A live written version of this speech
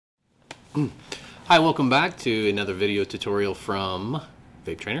Hi, welcome back to another video tutorial from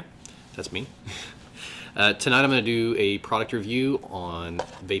Vape Trainer. That's me. Tonight I'm going to do a product review on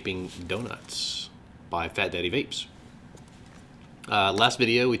Vapin Donuts by Fat Daddy Vapes. Last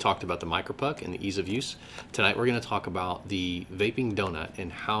video we talked about the micropuck and the ease of use. Tonight we're going to talk about the Vapin Donut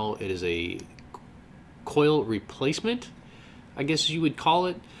and how it is a coil replacement, I guess you would call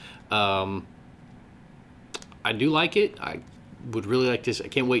it. I do like it. I would really like this. I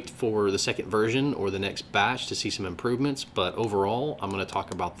can't wait for the second version or the next batch to see some improvements, but overall I'm going to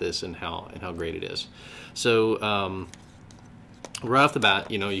talk about this and how great it is. So right off the bat,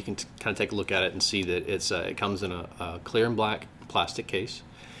 you know, you can kind of take a look at it and see that it comes in a clear and black plastic case.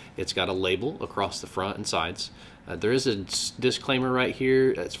 It's got a label across the front and sides. There is a disclaimer right here.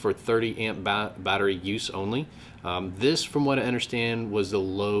 It's for 30 amp battery use only. This, from what I understand, was the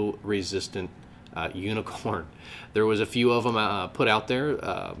low resistant unicorn. There was a few of them put out there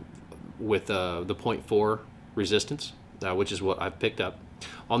with the 0.4 resistance, which is what I've picked up.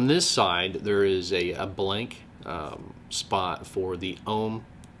 On this side, there is a blank spot for the ohm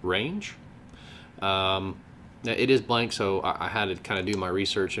range. It is blank, so I had to kind of do my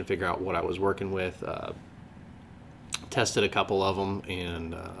research and figure out what I was working with. Tested a couple of them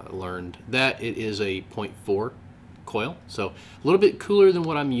and learned that it is a 0.4 coil, so a little bit cooler than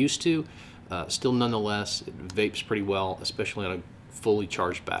what I'm used to. Still, nonetheless, it vapes pretty well, especially on a fully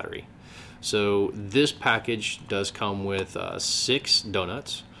charged battery. So this package does come with 6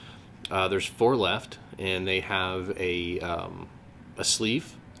 donuts. There's 4 left, and they have a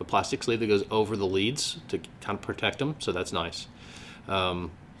sleeve, a plastic sleeve that goes over the leads to kind of protect them, so that's nice.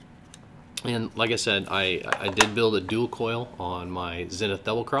 And like I said, I did build a dual coil on my Zenith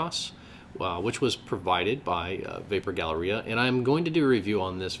Double Cross, which was provided by Vapor Galleria, and I'm going to do a review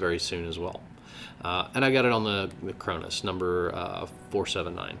on this very soon as well. And I got it on the Cronus number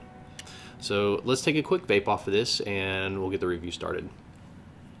 479. So let's take a quick vape off of this and we'll get the review started.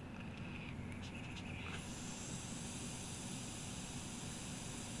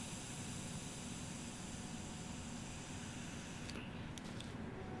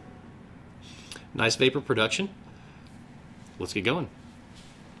 Nice vapor production. Let's get going.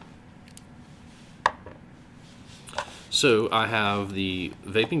 So I have the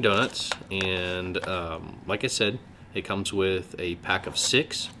Vapin Donuts, and like I said, it comes with a pack of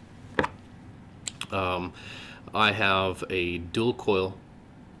 6. I have a dual coil,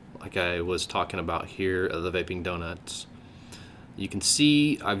 like I was talking about here, of the Vapin Donuts. You can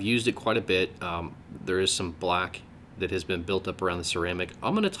see I've used it quite a bit. There is some black that has been built up around the ceramic.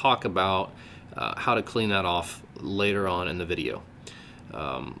 I'm going to talk about how to clean that off later on in the video.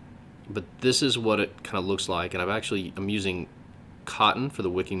 But this is what it kind of looks like, and I'm using cotton for the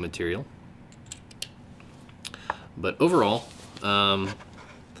wicking material. But overall,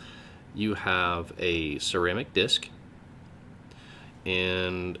 you have a ceramic disc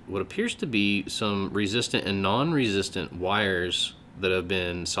and what appears to be some resistant and non-resistant wires that have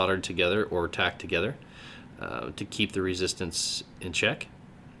been soldered together or tacked together to keep the resistance in check.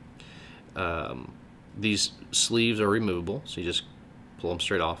 These sleeves are removable, so you just pull them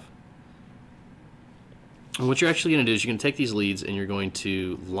straight off. And what you're actually going to do is you're going to take these leads and you're going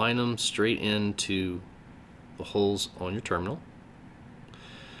to line them straight into the holes on your terminal.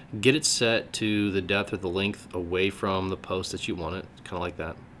 Get it set to the depth or the length away from the post that you want it, kind of like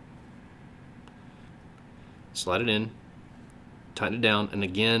that. Slide it in, tighten it down, and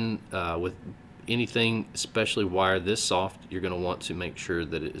again, with anything, especially wire this soft, you're going to want to make sure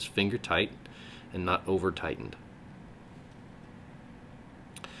that it is finger tight and not over tightened.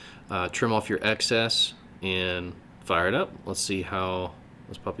 Trim off your excess and fire it up. Let's see how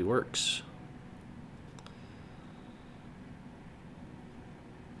this puppy works.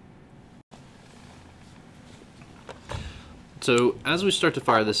 So as we start to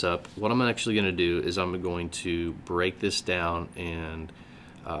fire this up, what I'm actually going to do is I'm going to break this down, and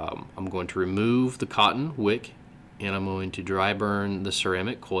I'm going to remove the cotton wick, and I'm going to dry burn the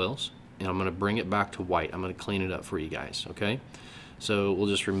ceramic coils, and I'm going to bring it back to white. I'm going to clean it up for you guys, okay? So we'll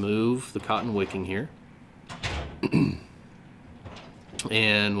just remove the cotton wicking here.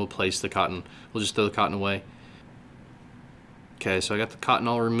 And we'll place the cotton. We'll just throw the cotton away. Okay, so I got the cotton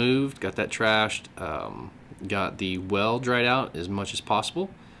all removed, got that trashed, got the well dried out as much as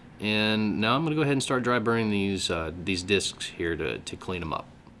possible, and now I'm going to go ahead and start dry burning these discs here to clean them up.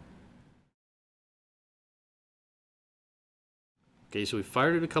 Okay, so we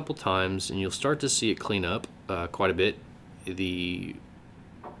fired it a couple times, and you'll start to see it clean up quite a bit. The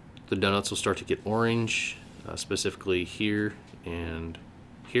donuts will start to get orange, specifically here and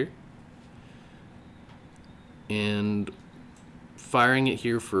here. And firing it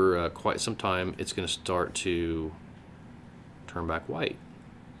here for quite some time, it's going to start to turn back white.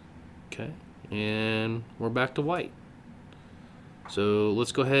 Okay, and we're back to white. So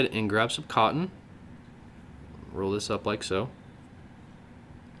let's go ahead and grab some cotton, roll this up like so.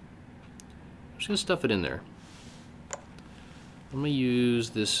 I'm just going to stuff it in there. I'm going to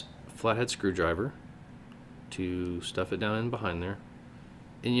use this flathead screwdriver to stuff it down in behind there.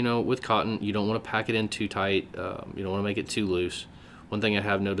 And you know, with cotton, you don't want to pack it in too tight. You don't want to make it too loose. One thing I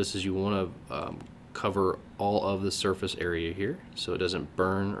have noticed is you want to cover all of the surface area here so it doesn't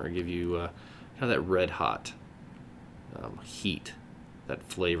burn or give you kind of that red hot heat, that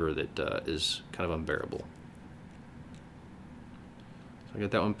flavor that is kind of unbearable. So I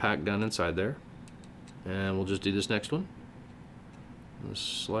got that one packed down inside there, and we'll just do this next one. Let's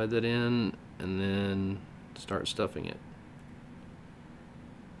slide that in and then start stuffing it.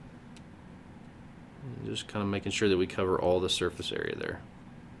 And just kind of making sure that we cover all the surface area there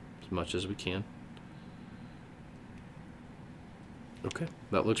as much as we can. Okay,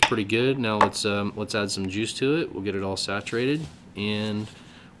 that looks pretty good. Now let's add some juice to it. We'll get it all saturated, and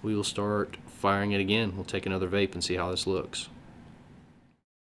we will start firing it again. We'll take another vape and see how this looks.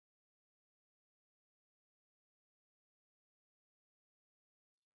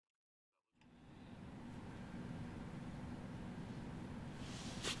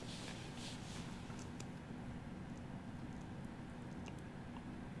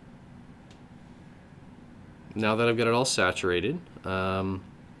 Now that I've got it all saturated,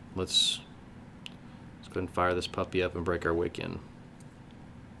 let's go ahead and fire this puppy up and break our wick in.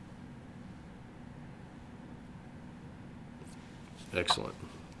 Excellent.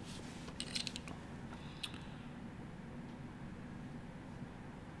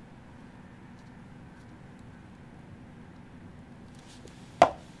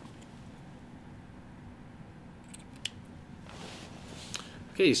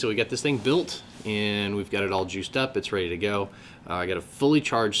 Okay, so we got this thing built and we've got it all juiced up. It's ready to go. I got a fully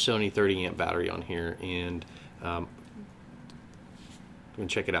charged Sony 30 amp battery on here, and I'm gonna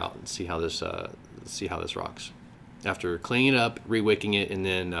check it out and see how this rocks. After cleaning it up, re-wicking it, and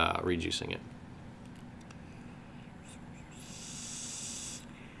then rejuicing it.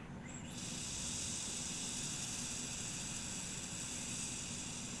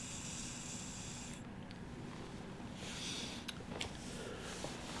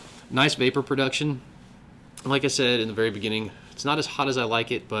 Nice vapor production. Like I said in the very beginning, it's not as hot as I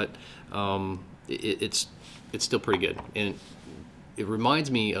like it, but it's still pretty good. And it reminds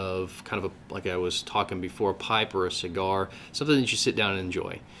me of kind of like I was talking before, a pipe or a cigar, something that you sit down and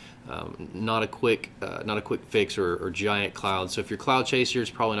enjoy. Not a quick fix or giant cloud. So if you're cloud chaser, it's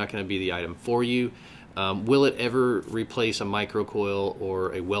probably not going to be the item for you. Will it ever replace a micro coil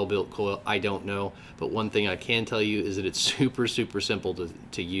or a well-built coil? I don't know, but one thing I can tell you is that it's super simple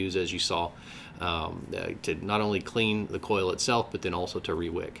to use, as you saw, to not only clean the coil itself, but then also to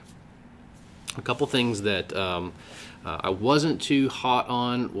re-wick. A couple things that I wasn't too hot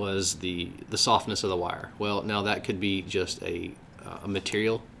on was the softness of the wire. Well, now that could be just a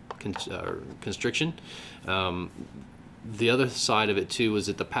material constriction. The other side of it too was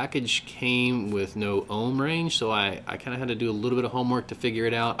that the package came with no ohm range, so I kind of had to do a little bit of homework to figure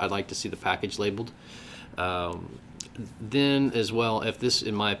it out. I'd like to see the package labeled. Then as well, if this,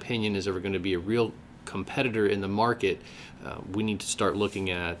 in my opinion, is ever going to be a real competitor in the market, we need to start looking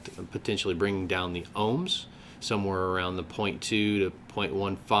at potentially bringing down the ohms somewhere around the 0.2 to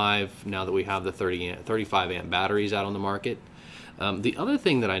 0.15 now that we have the 35 amp batteries out on the market. The other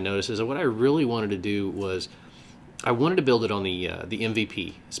thing that I noticed is that what I really wanted to do was I wanted to build it on the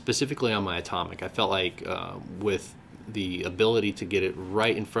MVP, specifically on my Atomic. I felt like with the ability to get it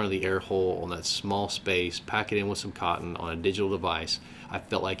right in front of the air hole on that small space, pack it in with some cotton on a digital device, I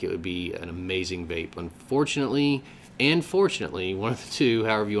felt like it would be an amazing vape. Unfortunately, and fortunately, one of the two,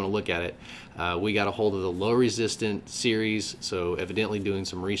 however you want to look at it, we got a hold of the low resistant series. So evidently doing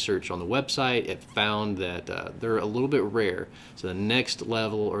some research on the website, it found that they're a little bit rare. So the next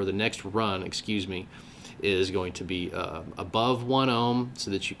level, or the next run, excuse me, is going to be above 1 ohm,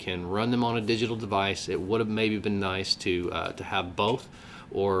 so that you can run them on a digital device. It would have maybe been nice to have both,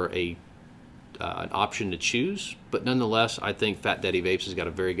 or an option to choose, but nonetheless, I think Fat Daddy Vapes has got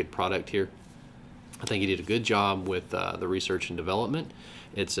a very good product here. I think he did a good job with the research and development.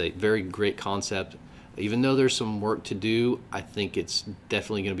 It's a very great concept. Even though there's some work to do, I think it's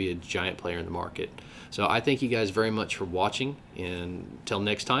definitely going to be a giant player in the market. So I thank you guys very much for watching, and until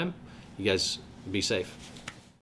next time, you guys be safe.